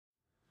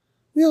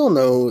We all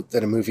know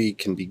that a movie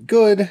can be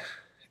good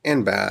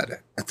and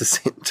bad at the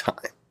same time.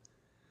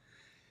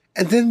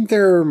 And then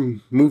there are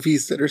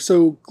movies that are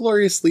so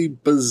gloriously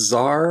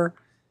bizarre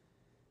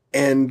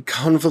and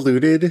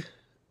convoluted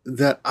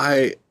that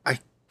I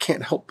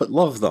can't help but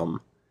love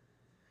them.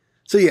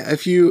 So yeah,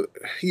 if you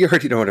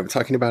already know what I'm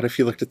talking about if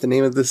you looked at the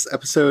name of this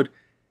episode,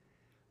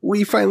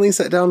 we finally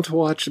sat down to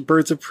watch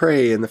Birds of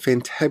Prey and the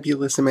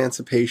Fantabulous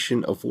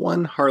Emancipation of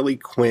one Harley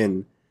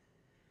Quinn.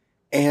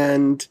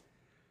 And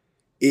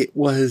it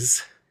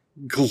was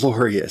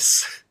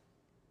glorious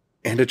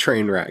and a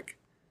train wreck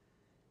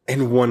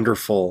and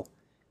wonderful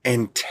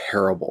and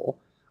terrible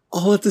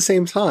all at the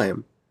same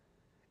time.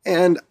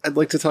 And I'd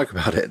like to talk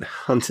about it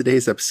on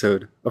today's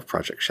episode of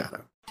Project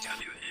Shadow. Can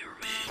you hear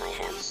me? I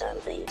have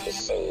something to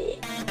say.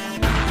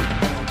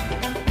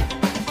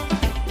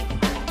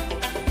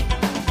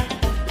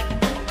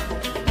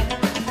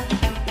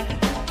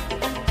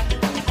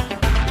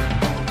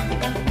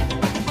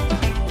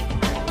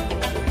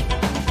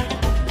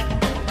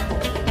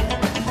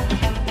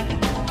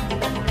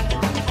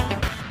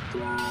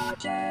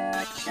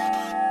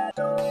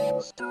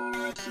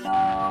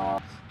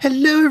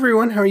 Hello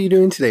everyone, how are you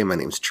doing today? My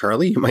name's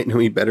Charlie. You might know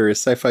me better as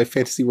sci-fi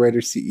fantasy writer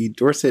C.E.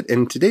 Dorset,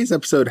 and today's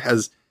episode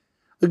has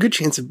a good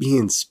chance of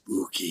being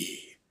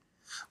spooky.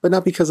 But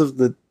not because of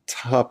the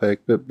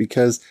topic, but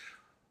because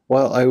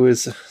while I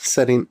was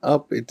setting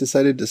up, it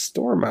decided to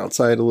storm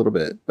outside a little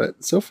bit.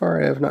 But so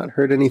far I have not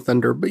heard any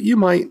thunder, but you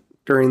might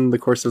during the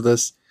course of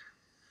this.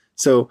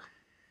 So,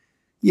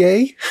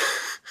 yay.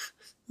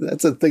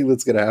 That's a thing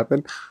that's going to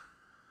happen.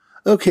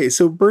 Okay,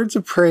 so Birds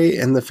of Prey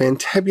and the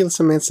Fantabulous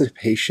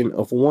Emancipation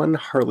of one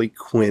Harley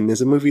Quinn is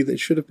a movie that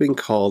should have been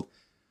called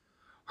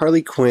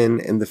Harley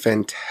Quinn and the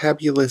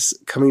Fantabulous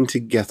Coming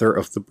Together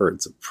of the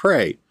Birds of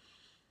Prey.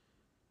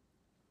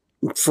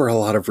 For a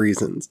lot of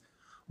reasons.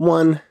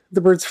 One,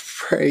 the Birds of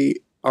Prey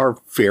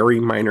are very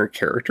minor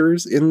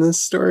characters in this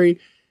story,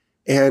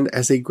 and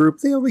as a group,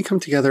 they only come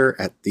together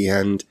at the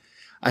end.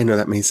 I know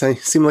that may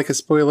seem like a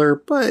spoiler,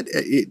 but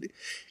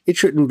it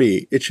shouldn't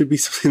be. It should be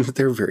something that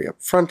they're very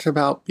upfront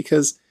about,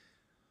 because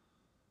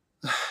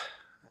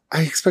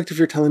I expect if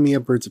you're telling me a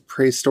Birds of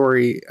Prey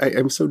story,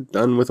 I'm so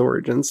done with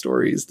origin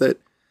stories that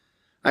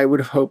I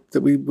would have hoped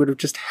that we would have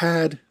just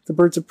had the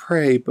Birds of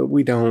Prey, but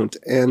we don't.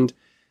 And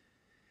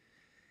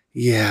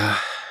yeah,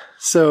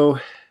 so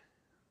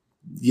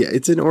yeah,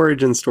 it's an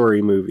origin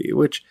story movie,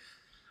 which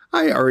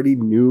I already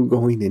knew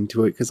going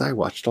into it because I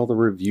watched all the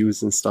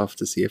reviews and stuff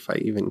to see if I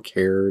even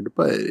cared,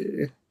 but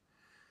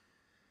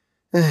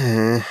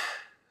I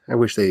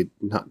wish they'd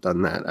not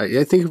done that.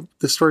 I think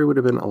the story would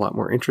have been a lot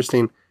more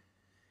interesting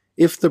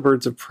if the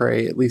Birds of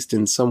Prey, at least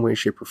in some way,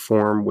 shape, or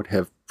form, would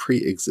have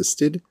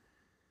pre-existed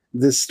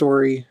this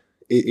story.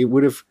 It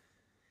would have,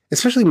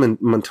 especially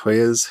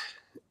Montoya's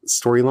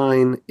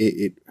storyline,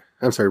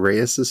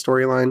 Reyes'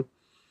 storyline,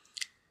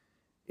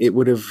 it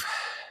would have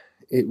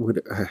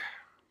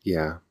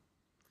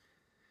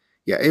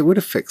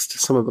fixed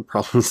some of the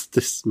problems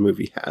this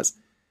movie has.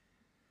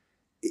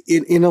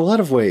 In a lot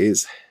of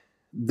ways,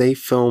 they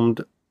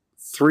filmed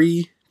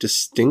three?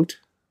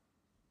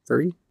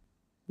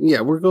 Yeah,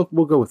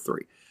 we'll go with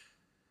three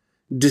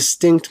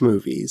distinct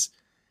movies,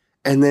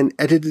 and then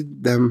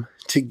edited them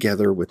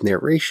together with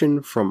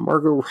narration from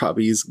Margot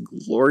Robbie's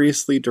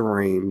gloriously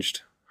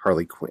deranged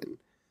Harley Quinn.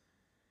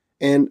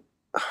 And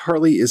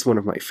Harley is one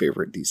of my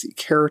favorite DC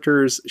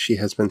characters. She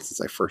has been since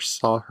I first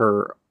saw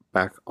her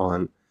back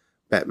on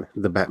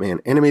the Batman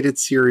animated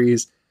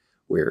series,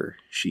 where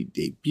she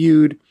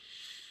debuted.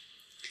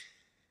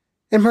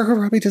 And Margot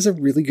Robbie does a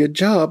really good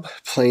job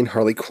playing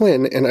Harley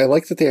Quinn, and I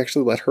like that they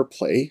actually let her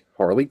play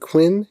Harley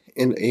Quinn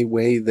in a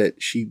way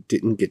that she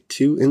didn't get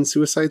to in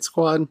Suicide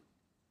Squad,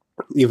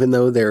 even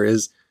though there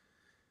is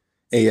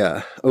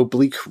a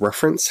oblique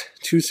reference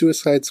to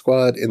Suicide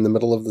Squad in the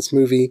middle of this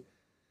movie.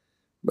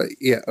 But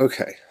yeah,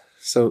 okay,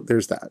 so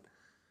there's that.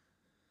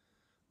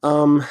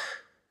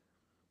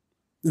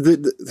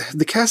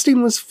 The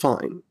casting was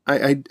fine.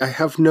 I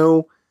have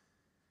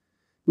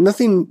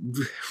nothing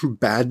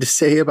bad to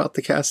say about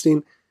the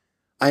casting.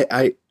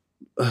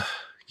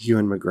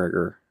 Ewan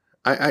McGregor.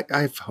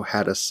 I've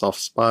had a soft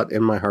spot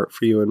in my heart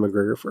for Ewan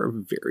McGregor for a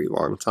very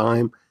long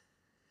time,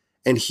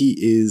 and he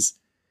is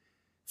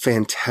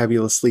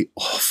fantabulously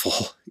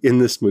awful in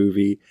this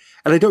movie.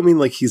 And I don't mean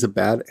like he's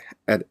bad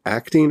at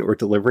acting or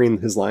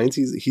delivering his lines.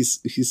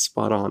 He's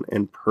spot on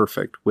and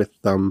perfect with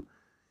them.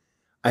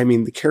 I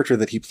mean, the character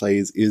that he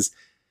plays is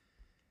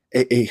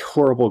a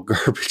horrible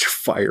garbage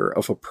fire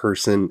of a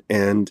person,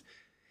 and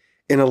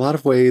in a lot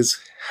of ways,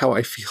 how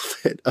I feel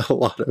that a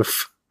lot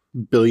of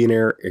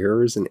billionaire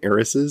heirs and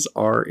heiresses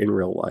are in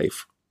real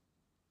life.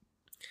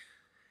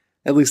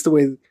 At least the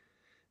way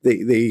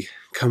they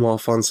come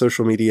off on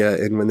social media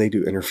and when they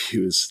do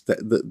interviews,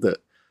 the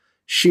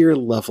sheer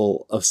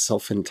level of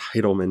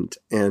self-entitlement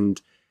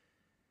and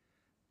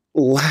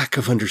lack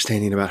of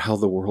understanding about how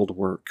the world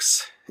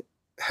works,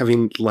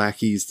 having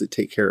lackeys that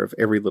take care of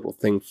every little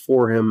thing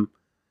for him.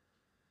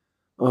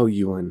 Oh,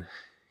 Ewan,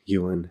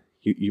 you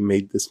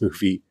made this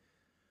movie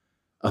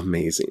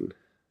amazing.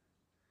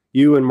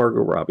 You and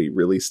Margot Robbie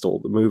really stole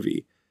the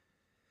movie.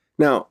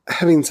 Now,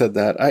 having said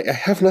that, I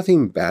have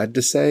nothing bad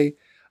to say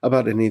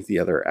about any of the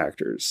other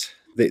actors.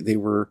 They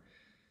were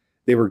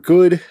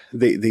good.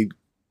 They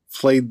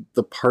played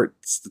the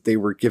parts that they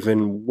were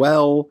given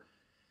well,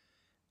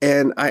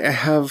 and I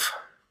have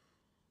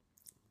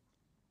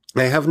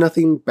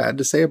nothing bad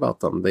to say about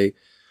them.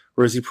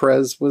 Rosie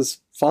Perez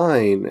was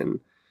fine, and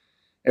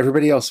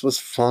everybody else was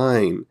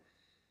fine,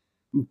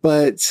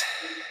 but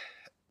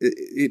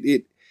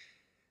the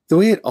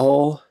way it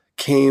all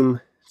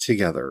came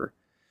together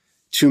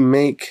to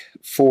make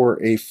for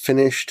a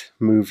finished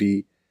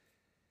movie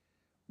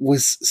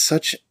was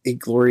such a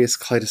glorious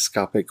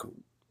kaleidoscopic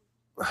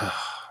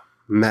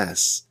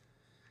mess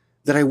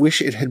that I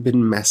wish it had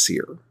been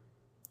messier.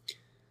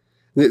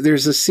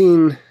 There's a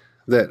scene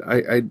that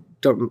I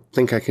don't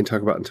think I can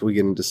talk about until we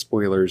get into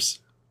spoilers,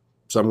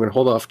 so I'm going to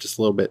hold off just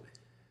a little bit,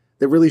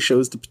 that really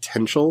shows the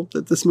potential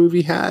that this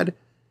movie had,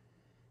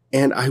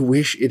 and I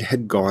wish it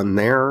had gone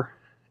there.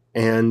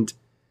 And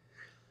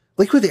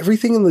like with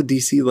everything in the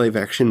DC live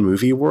action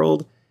movie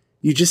world,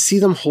 you just see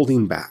them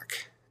holding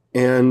back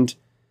and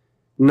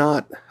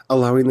not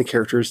allowing the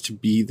characters to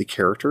be the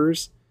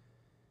characters.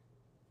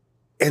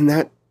 And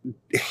that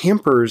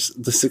hampers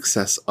the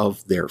success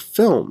of their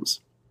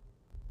films.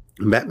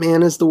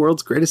 Batman is the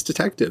world's greatest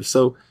detective,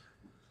 so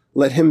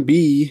let him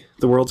be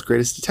the world's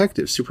greatest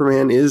detective.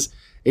 Superman is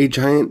a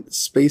giant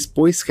space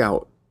Boy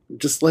Scout.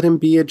 Just let him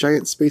be a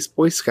giant space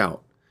Boy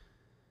Scout.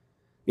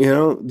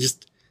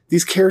 Just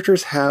these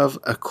characters have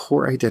a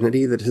core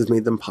identity that has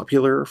made them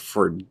popular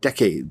for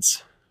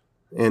decades.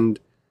 And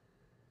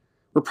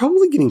we're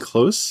probably getting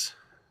close.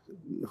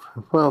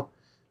 Well,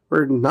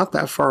 we're not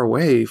that far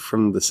away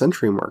from the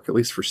century mark, at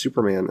least for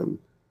Superman and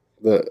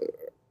the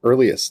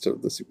earliest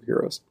of the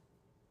superheroes.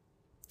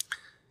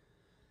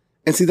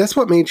 And see, that's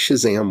what made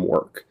Shazam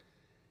work.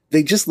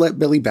 They just let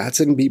Billy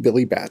Batson be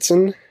Billy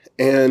Batson,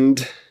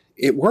 and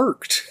it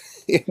worked.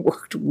 It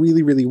worked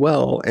really, really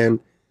well, and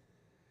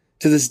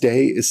to this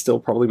day is still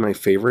probably my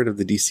favorite of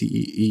the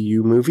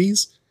DCEU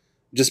movies,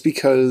 just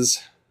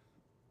because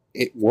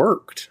it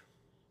worked.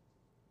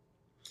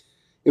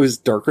 It was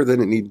darker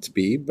than it needed to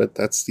be, but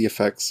that's the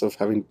effects of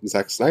having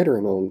Zack Snyder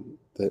in on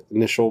the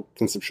initial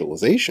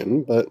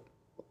conceptualization, but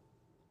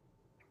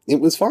it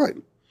was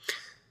fine.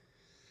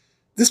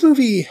 This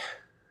movie,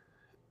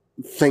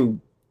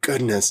 thank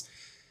goodness,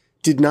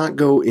 did not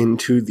go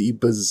into the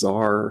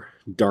bizarre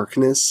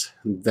darkness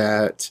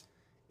that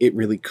it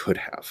really could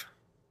have.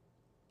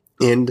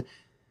 And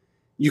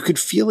you could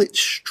feel it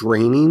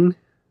straining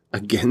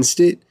against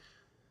it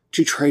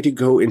to try to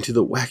go into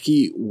the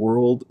wacky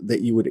world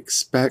that you would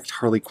expect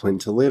Harley Quinn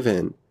to live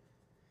in.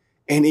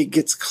 And it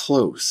gets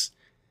close.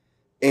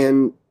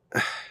 And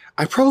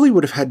I probably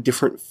would have had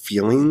different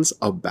feelings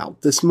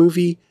about this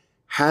movie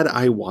had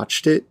I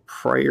watched it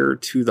prior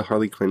to the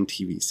Harley Quinn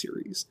TV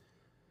series.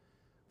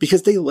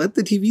 Because they let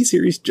the TV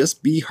series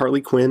just be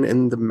Harley Quinn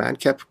and the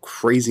madcap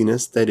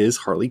craziness that is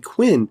Harley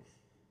Quinn.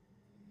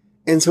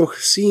 And so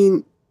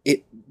seeing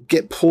it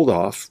get pulled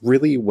off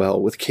really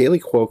well with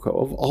Kaylee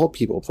Cuoco, of all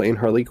people, playing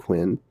Harley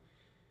Quinn,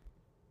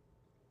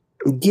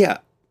 yeah,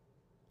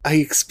 I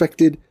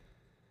expected...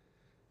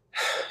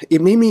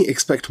 It made me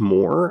expect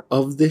more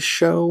of this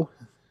show,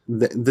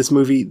 this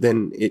movie,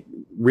 than it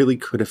really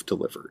could have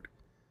delivered.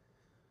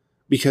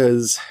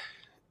 Because,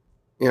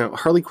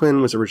 Harley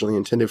Quinn was originally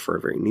intended for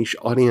a very niche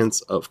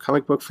audience of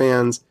comic book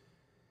fans,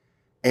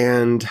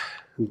 and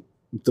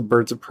The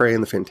Birds of Prey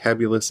and the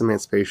Fantabulous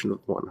Emancipation of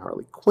One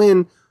Harley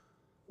Quinn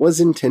was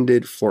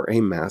intended for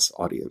a mass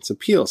audience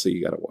appeal. So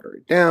you got to water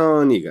it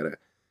down, you got to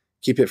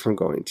keep it from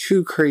going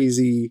too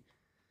crazy.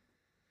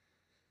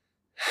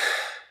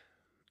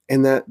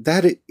 And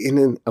that in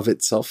and of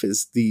itself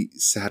is the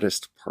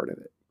saddest part of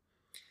it.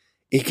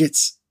 It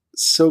gets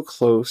so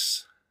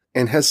close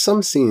and has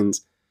some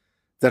scenes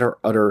that are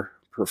utter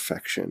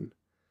perfection.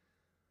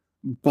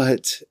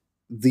 But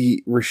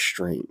the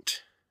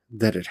restraint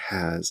that it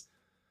has,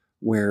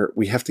 where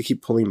we have to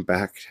keep pulling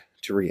back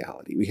to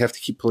reality. We have to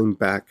keep pulling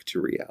back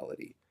to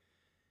reality.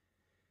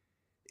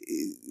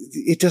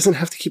 It doesn't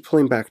have to keep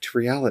pulling back to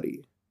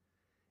reality.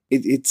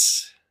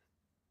 It's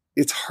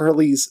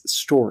Harley's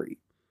story.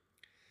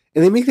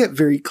 And they make that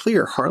very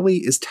clear. Harley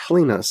is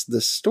telling us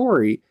this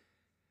story,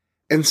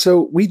 and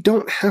so we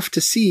don't have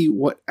to see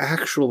what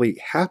actually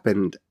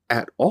happened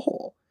at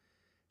all.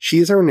 She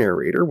is our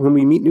narrator. When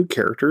we meet new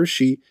characters,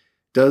 she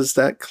does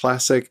that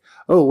classic,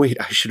 oh wait,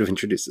 I should have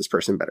introduced this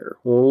person better.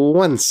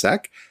 One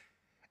sec.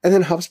 And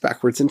then hops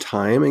backwards in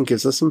time and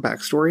gives us some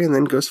backstory and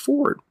then goes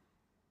forward.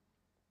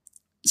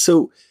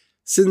 So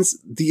since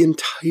the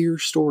entire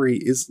story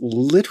is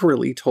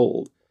literally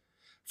told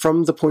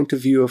from the point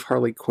of view of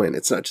Harley Quinn,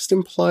 it's not just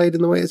implied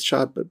in the way it's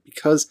shot, but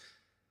because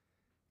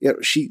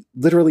she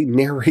literally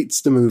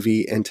narrates the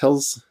movie and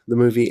tells the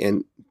movie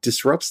and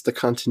disrupts the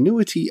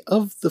continuity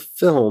of the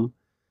film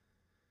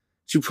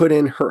to put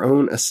in her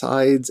own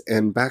asides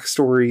and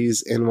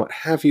backstories and what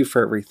have you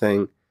for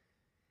everything,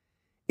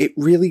 it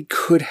really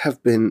could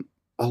have been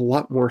a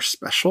lot more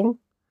special,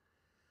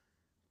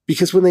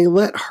 Because when they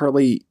let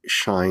Harley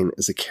shine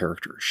as a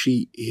character,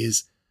 she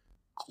is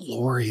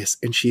glorious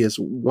and she is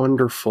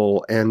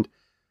wonderful. And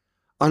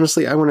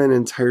honestly, I want an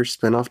entire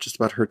spinoff just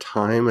about her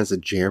time as a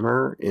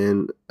jammer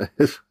in a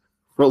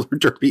roller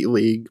derby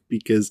league,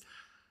 because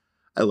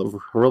I love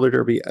roller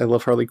derby. I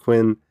love Harley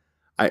Quinn.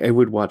 I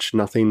would watch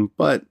nothing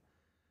but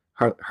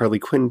Harley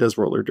Quinn does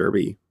roller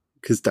derby,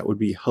 because that would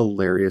be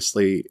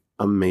hilariously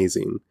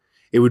amazing.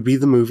 It would be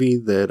the movie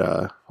that,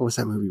 what was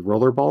that movie?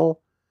 Rollerball?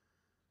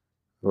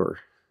 Or,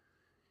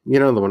 you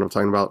know, the one I'm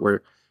talking about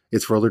where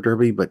it's roller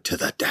derby, but to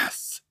the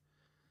death.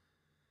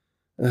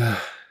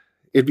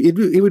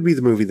 It would be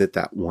the movie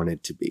that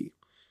wanted to be.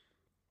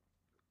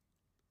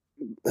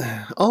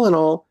 All in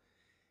all,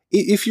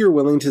 if you're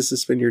willing to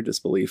suspend your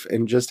disbelief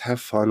and just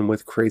have fun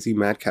with crazy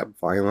madcap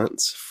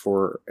violence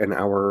for an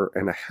hour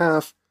and a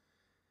half,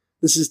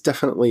 this is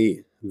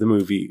definitely the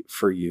movie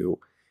for you.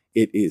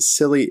 It is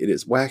silly, it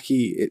is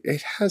wacky,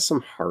 it has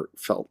some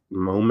heartfelt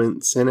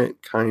moments in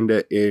it,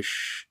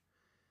 kinda-ish,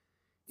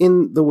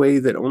 in the way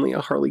that only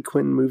a Harley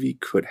Quinn movie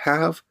could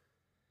have.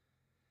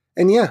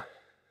 And yeah,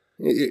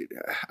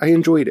 I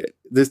enjoyed it.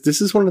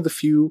 This is one of the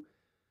few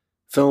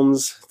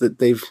films that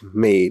they've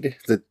made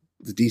that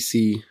the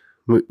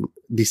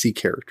DC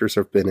characters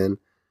have been in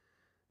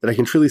that I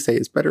can truly say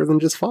is better than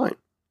just fine.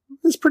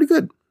 It's pretty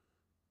good.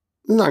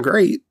 It's not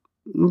great,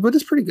 but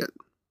it's pretty good.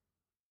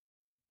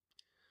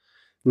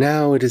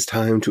 Now it is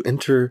time to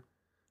enter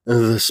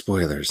the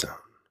spoiler zone.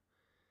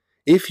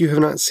 If you have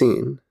not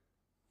seen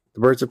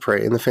The Birds of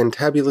Prey and the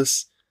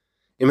Fantabulous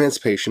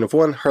Emancipation of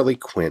One Harley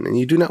Quinn, and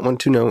you do not want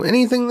to know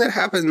anything that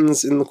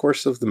happens in the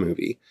course of the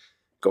movie,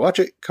 go watch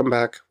it, come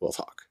back, we'll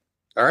talk.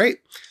 Alright?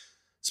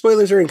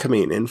 Spoilers are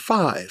incoming in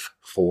 5,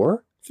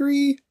 4,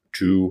 3,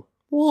 2,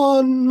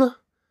 1.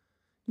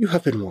 You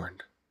have been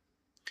warned.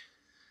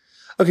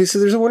 Okay, so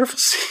there's a wonderful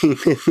scene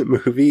in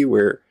the movie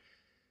where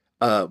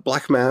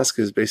Black Mask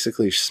is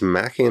basically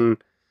smacking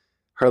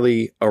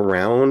Harley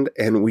around,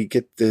 and we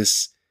get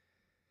this,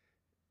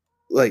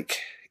 like,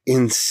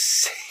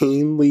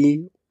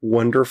 insanely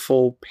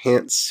wonderful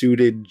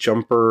pantsuited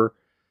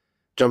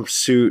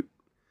jumpsuit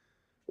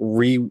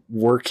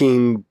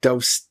reworking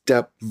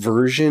dubstep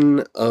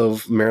version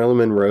of Marilyn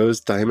Monroe's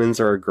Diamonds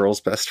Are a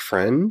Girl's Best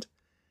Friend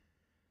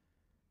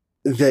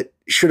that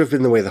should have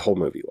been the way the whole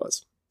movie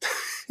was.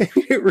 I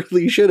mean, it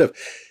really should have.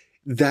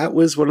 That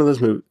was one of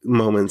those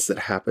moments that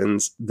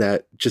happens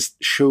that just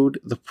showed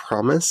the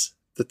promise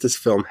that this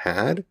film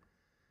had.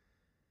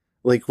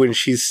 Like when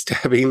she's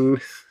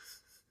stabbing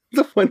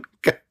the one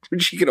guy, when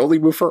she can only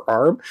move her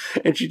arm,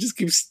 and she just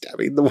keeps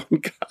stabbing the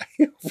one guy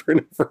over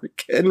and over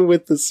again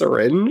with the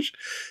syringe,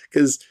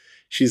 because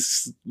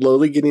she's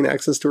slowly getting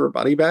access to her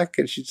body back,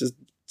 and she just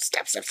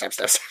stab, stab, stab,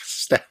 stab, stab,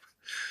 stab.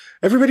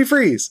 Everybody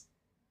freeze!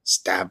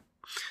 Stab.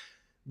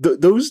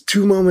 Those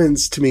two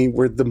moments to me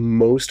were the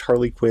most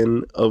Harley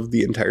Quinn of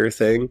the entire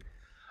thing.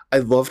 I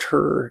loved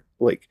her,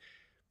 like,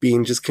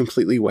 being just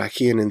completely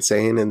wacky and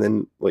insane, and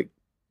then, like,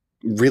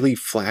 really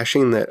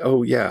flashing that,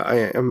 oh yeah, I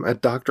am a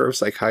doctor of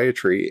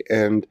psychiatry,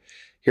 and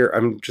here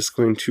I'm just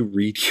going to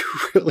read you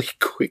really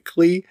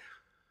quickly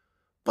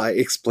by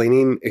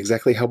explaining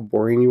exactly how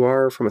boring you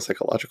are from a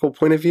psychological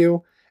point of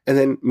view, and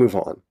then move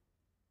on.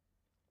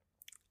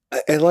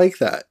 I like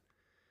that.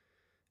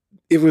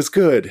 It was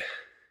good.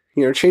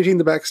 You know, changing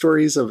the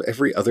backstories of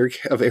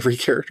every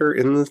character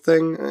in the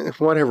thing,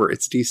 whatever,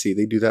 it's DC.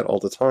 They do that all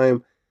the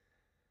time.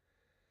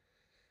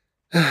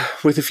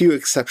 With a few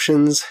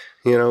exceptions,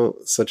 you know,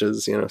 such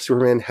as, you know,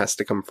 Superman has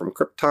to come from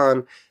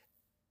Krypton,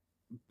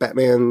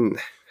 Batman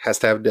has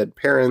to have dead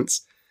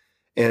parents,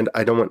 and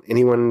I don't want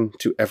anyone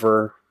to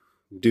ever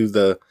do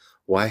the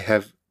why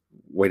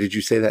did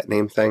you say that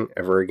name thing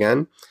ever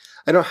again.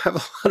 I don't have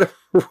a lot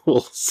of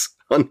rules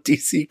on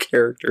DC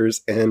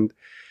characters and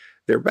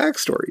their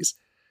backstories,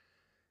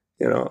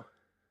 you know,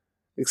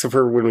 except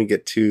for when we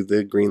get to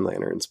the Green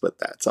Lanterns, but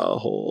that's a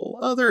whole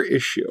other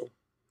issue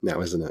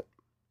now, isn't it?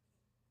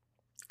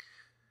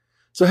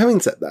 So having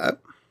said that,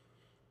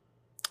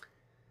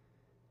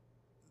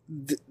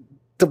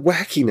 the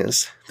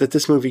wackiness that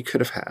this movie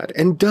could have had,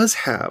 and does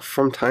have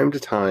from time to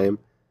time,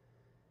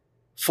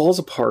 falls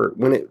apart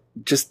when it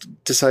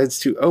just decides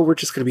to, oh, we're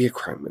just going to be a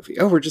crime movie.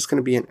 Oh, we're just going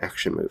to be an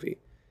action movie.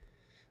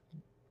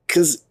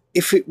 Because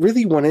if it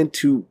really wanted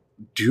to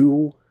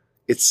do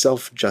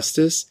itself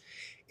justice,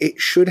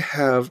 it should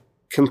have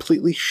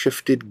completely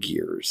shifted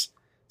gears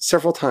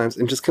several times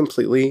and just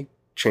completely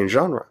changed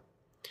genre.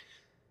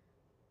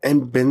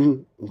 And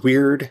been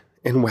weird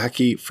and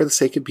wacky for the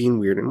sake of being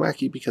weird and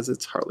wacky because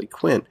it's Harley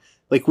Quinn.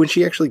 Like when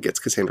she actually gets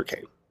Cassandra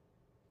Cain.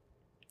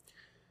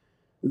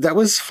 That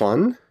was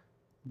fun,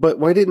 but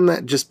why didn't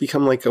that just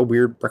become like a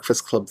weird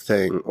Breakfast Club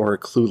thing or a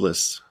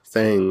Clueless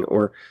thing,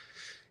 or,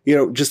 you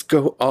know, just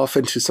go off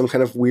into some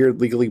kind of weird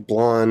Legally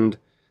Blonde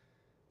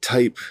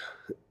type,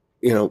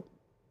 you know,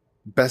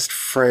 best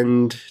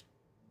friend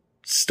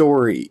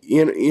story.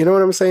 You know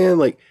what I'm saying?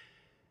 Like,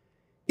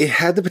 it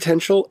had the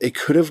potential. It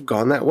could have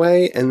gone that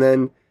way, and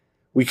then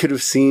we could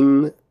have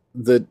seen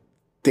the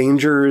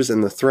dangers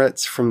and the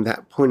threats from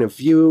that point of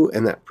view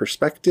and that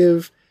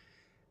perspective,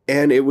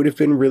 And it would have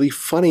been really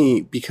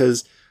funny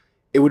because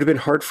it would have been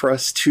hard for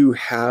us to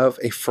have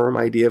a firm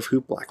idea of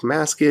who Black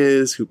Mask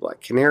is, who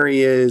Black Canary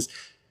is,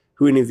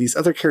 who any of these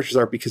other characters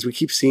are, because we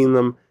keep seeing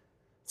them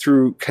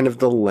through kind of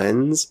the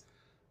lens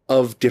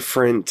of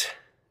different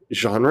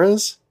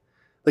genres.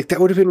 Like, that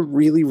would have been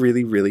really,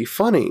 really, really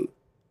funny.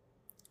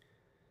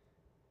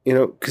 You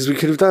know, because we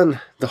could have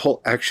done the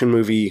whole action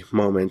movie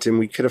moment, and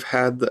we could have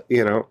had the,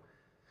 you know,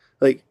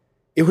 like,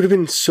 it would have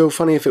been so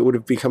funny if it would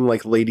have become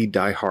like Lady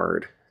Die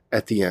Hard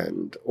at the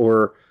end,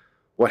 or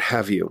what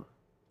have you.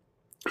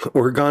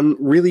 Or gone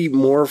really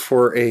more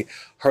for a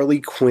Harley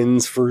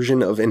Quinn's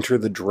version of Enter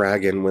the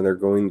Dragon when they're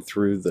going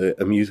through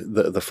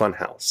the fun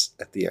house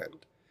at the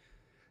end.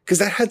 Because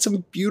that had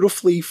some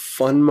beautifully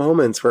fun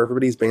moments where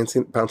everybody's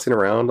bouncing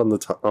around on the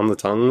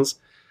tongues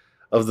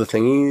of the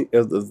thingy,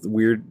 of the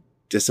weird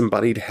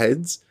disembodied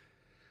heads.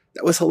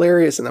 That was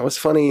hilarious, and that was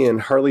funny,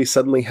 and Harley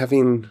suddenly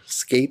having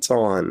skates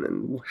on,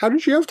 and how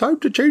did she have time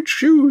to change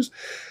shoes?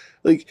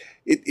 Like,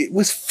 it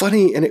was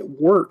funny, and it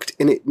worked,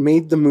 and it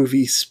made the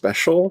movie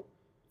special.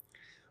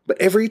 But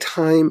every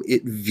time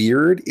it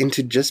veered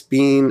into just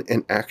being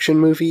an action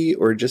movie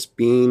or just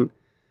being,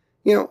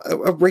 you know,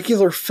 a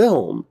regular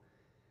film,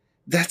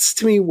 that's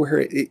to me where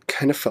it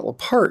kind of fell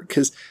apart.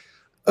 Because,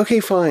 okay,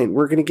 fine,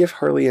 we're going to give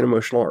Harley an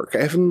emotional arc.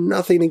 I have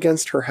nothing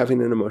against her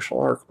having an emotional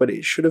arc, but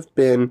it should have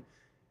been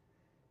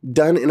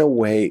done in a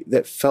way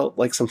that felt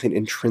like something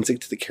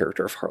intrinsic to the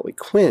character of Harley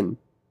Quinn.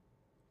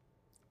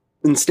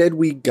 Instead,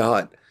 we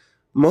got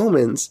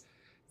moments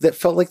that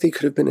felt like they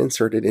could have been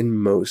inserted in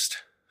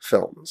most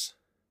films.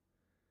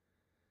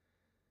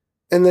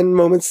 And then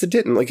moments that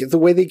didn't, like the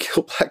way they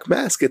kill Black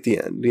Mask at the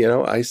end, you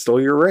know, I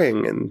stole your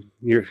ring, and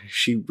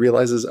she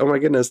realizes, oh my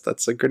goodness,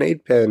 that's a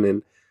grenade pin,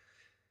 and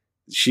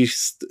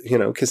you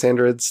know,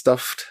 Cassandra had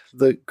stuffed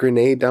the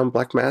grenade down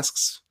Black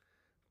Mask's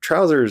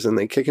trousers, and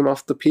they kick him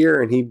off the pier,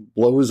 and he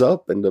blows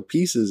up into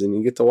pieces, and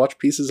you get to watch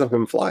pieces of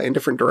him fly in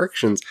different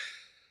directions.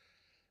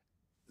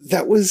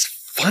 That was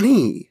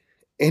funny,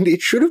 and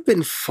it should have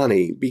been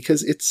funny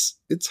because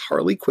it's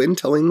Harley Quinn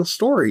telling the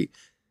story.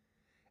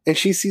 And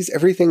she sees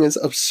everything as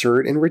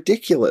absurd and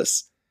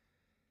ridiculous.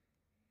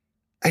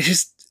 I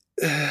just...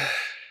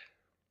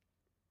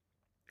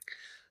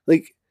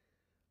 like,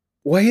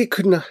 why it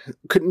couldn't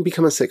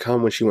become a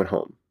sitcom when she went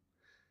home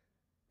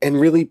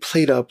and really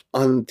played up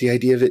on the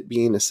idea of it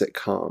being a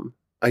sitcom,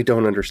 I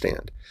don't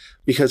understand.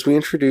 Because we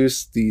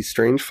introduce the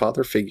strange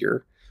father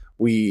figure.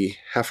 We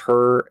have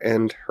her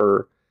and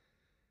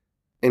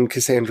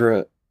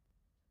Cassandra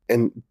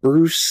and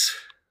Bruce,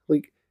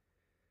 like...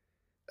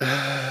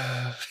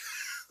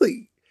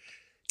 like,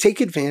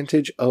 take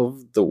advantage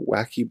of the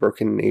wacky,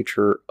 broken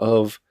nature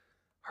of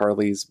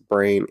Harley's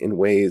brain in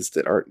ways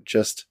that aren't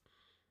just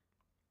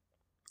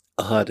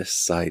odd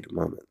side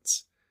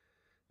moments.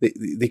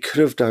 They could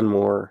have done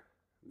more.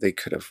 They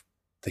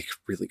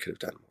really could have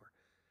done more.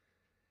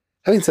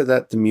 Having said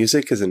that, the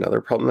music is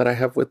another problem that I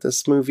have with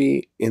this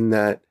movie, in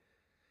that,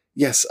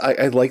 yes,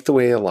 I like the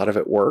way a lot of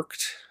it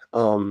worked.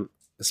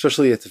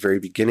 Especially at the very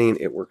beginning,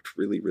 it worked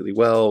really, really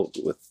well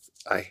with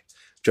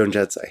Joan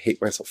Jett's I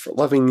Hate Myself for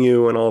Loving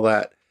You and all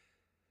that.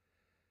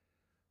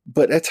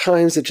 But at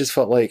times it just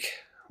felt like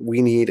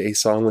we need a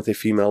song with a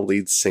female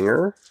lead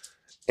singer.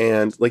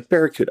 And like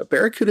Barracuda.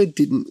 Barracuda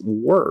didn't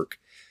work.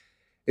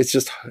 It's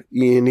just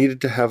you needed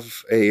to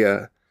have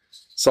a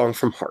song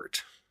from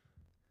Heart.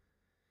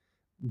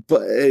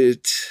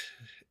 And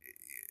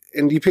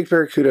you picked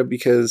Barracuda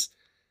because,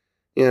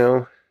 you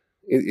know,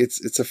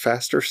 it's a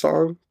faster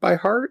song by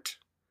Heart.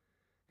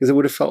 Because it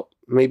would have felt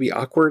maybe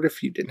awkward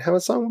if you didn't have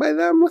a song by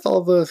them with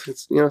all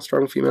the, you know,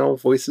 strong female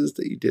voices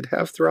that you did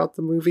have throughout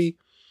the movie.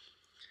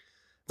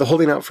 The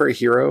Holding Out for a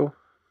Hero,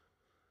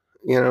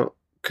 you know,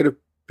 could have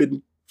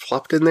been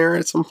plopped in there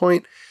at some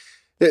point.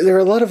 There are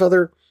a lot of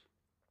other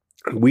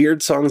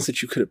weird songs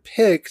that you could have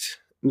picked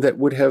that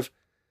would have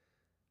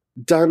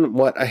done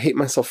what I Hate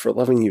Myself for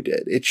Loving You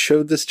did. It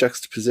showed this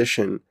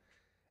juxtaposition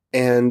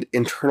and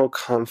internal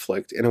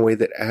conflict in a way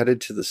that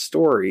added to the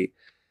story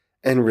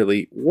and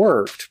really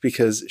worked,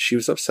 because she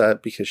was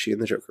upset because she and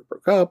the Joker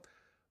broke up,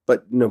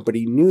 but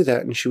nobody knew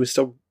that, and she was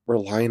still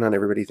relying on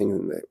everybody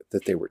thinking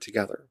that they were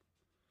together.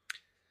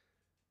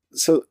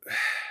 So,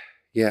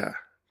 yeah,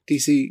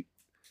 DC,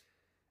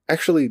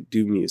 actually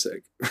do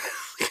music.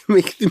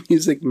 Make the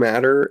music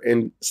matter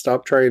and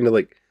stop trying to,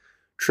 like,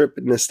 trip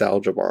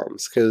nostalgia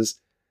bombs, because,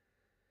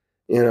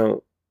 you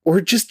know,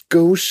 or just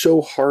go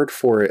so hard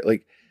for it.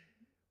 Like,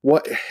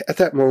 what at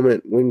that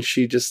moment when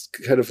she just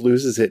kind of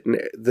loses it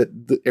and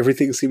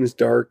everything seems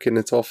dark and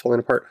it's all falling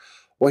apart,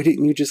 why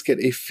didn't you just get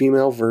a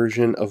female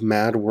version of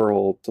Mad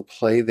World to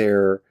play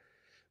there?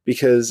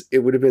 Because it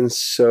would have been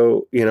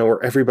so, you know,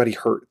 or Everybody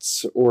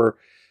Hurts or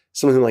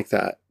something like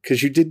that.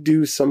 Because you did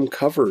do some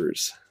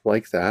covers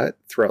like that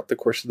throughout the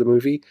course of the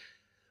movie,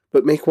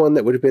 but make one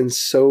that would have been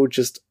so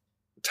just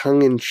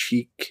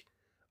tongue-in-cheek,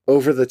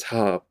 over the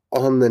top,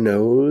 on the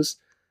nose,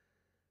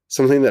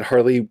 something that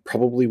Harley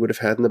probably would have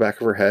had in the back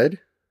of her head.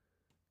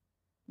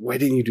 Why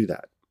didn't you do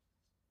that?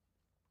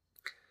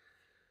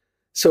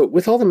 So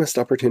with all the missed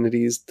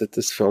opportunities that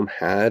this film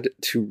had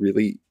to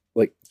really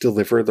like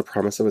deliver the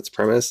promise of its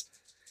premise,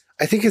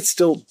 I think it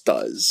still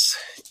does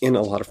in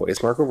a lot of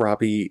ways. Margot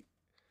Robbie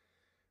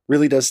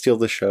really does steal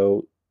the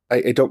show.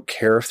 I don't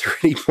care if there are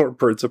any more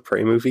Birds of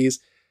Prey movies.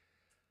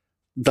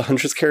 The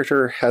Huntress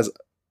character has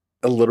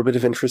a little bit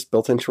of interest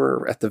built into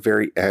her at the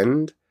very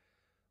end,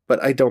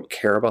 but I don't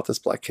care about this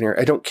Black Canary.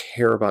 I don't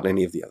care about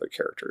any of the other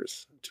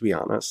characters, to be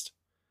honest.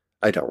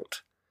 I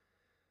don't.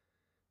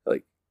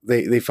 Like,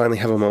 they finally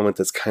have a moment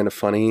that's kind of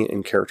funny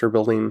in character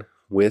building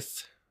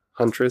with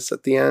Huntress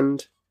at the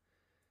end.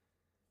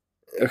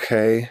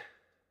 Okay.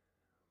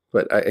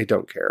 But I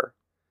don't care.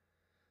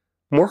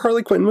 More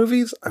Harley Quinn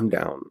movies? I'm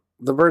down.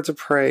 The Birds of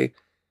Prey.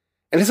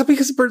 And it's not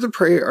because the Birds of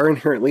Prey are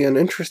inherently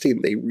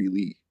uninteresting. They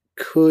really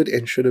could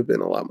and should have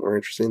been a lot more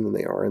interesting than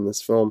they are in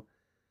this film.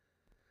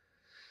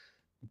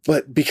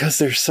 But because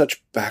they're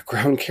such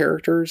background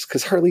characters,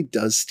 because Harley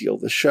does steal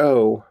the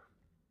show,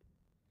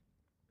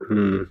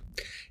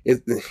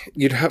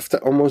 you'd have to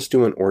almost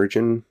do an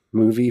origin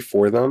movie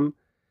for them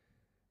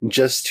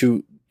just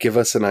to give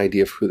us an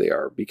idea of who they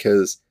are,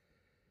 because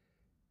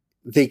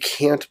they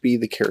can't be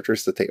the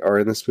characters that they are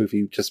in this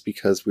movie just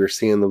because we're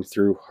seeing them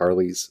through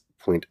Harley's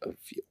point of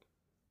view.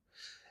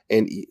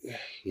 And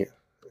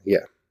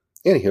yeah.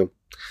 Anywho,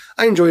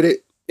 I enjoyed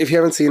it. If you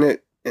haven't seen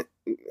it,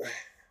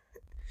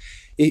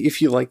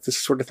 if you like this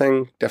sort of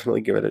thing,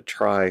 definitely give it a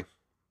try.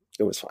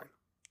 It was fine.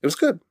 It was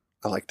good.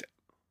 I liked it.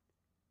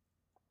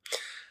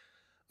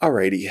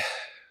 Alrighty.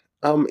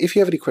 If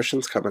you have any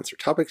questions, comments, or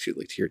topics you'd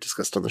like to hear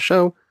discussed on the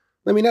show,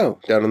 let me know.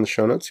 Down in the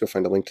show notes, you'll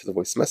find a link to the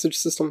voice message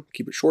system.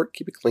 Keep it short,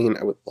 keep it clean.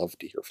 I would love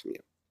to hear from you.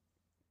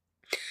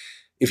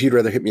 If you'd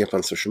rather hit me up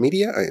on social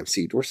media, I am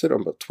C. Dorset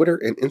on both Twitter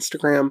and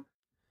Instagram.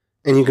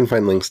 And you can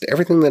find links to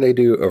everything that I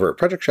do over at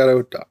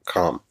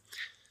projectshadow.com.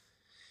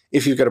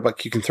 If you've got a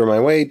buck you can throw my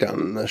way, down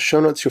in the show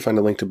notes, you'll find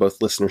a link to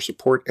both listener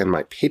support and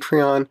my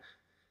Patreon.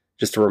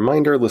 Just a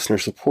reminder, listener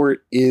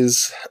support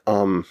is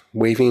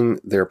waiving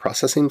their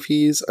processing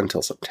fees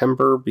until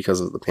September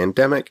because of the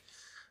pandemic.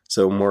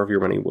 So more of your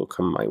money will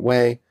come my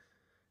way.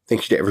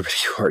 Thank you to everybody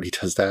who already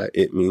does that.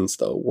 It means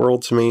the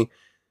world to me.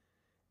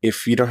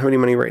 If you don't have any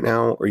money right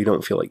now or you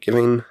don't feel like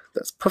giving,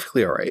 that's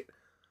perfectly all right.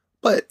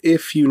 But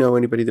if you know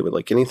anybody that would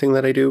like anything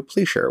that I do,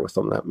 please share it with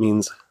them. That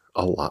means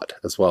a lot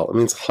as well. It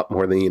means a lot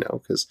more than you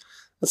know, because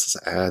this is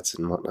ads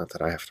and whatnot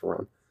that I have to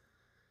run.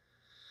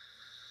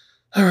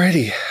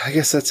 Alrighty, I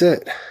guess that's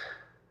it.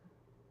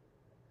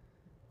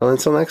 Well,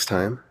 until next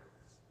time,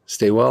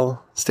 stay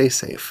well, stay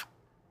safe,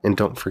 and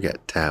don't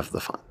forget to have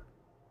the fun.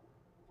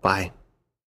 Bye.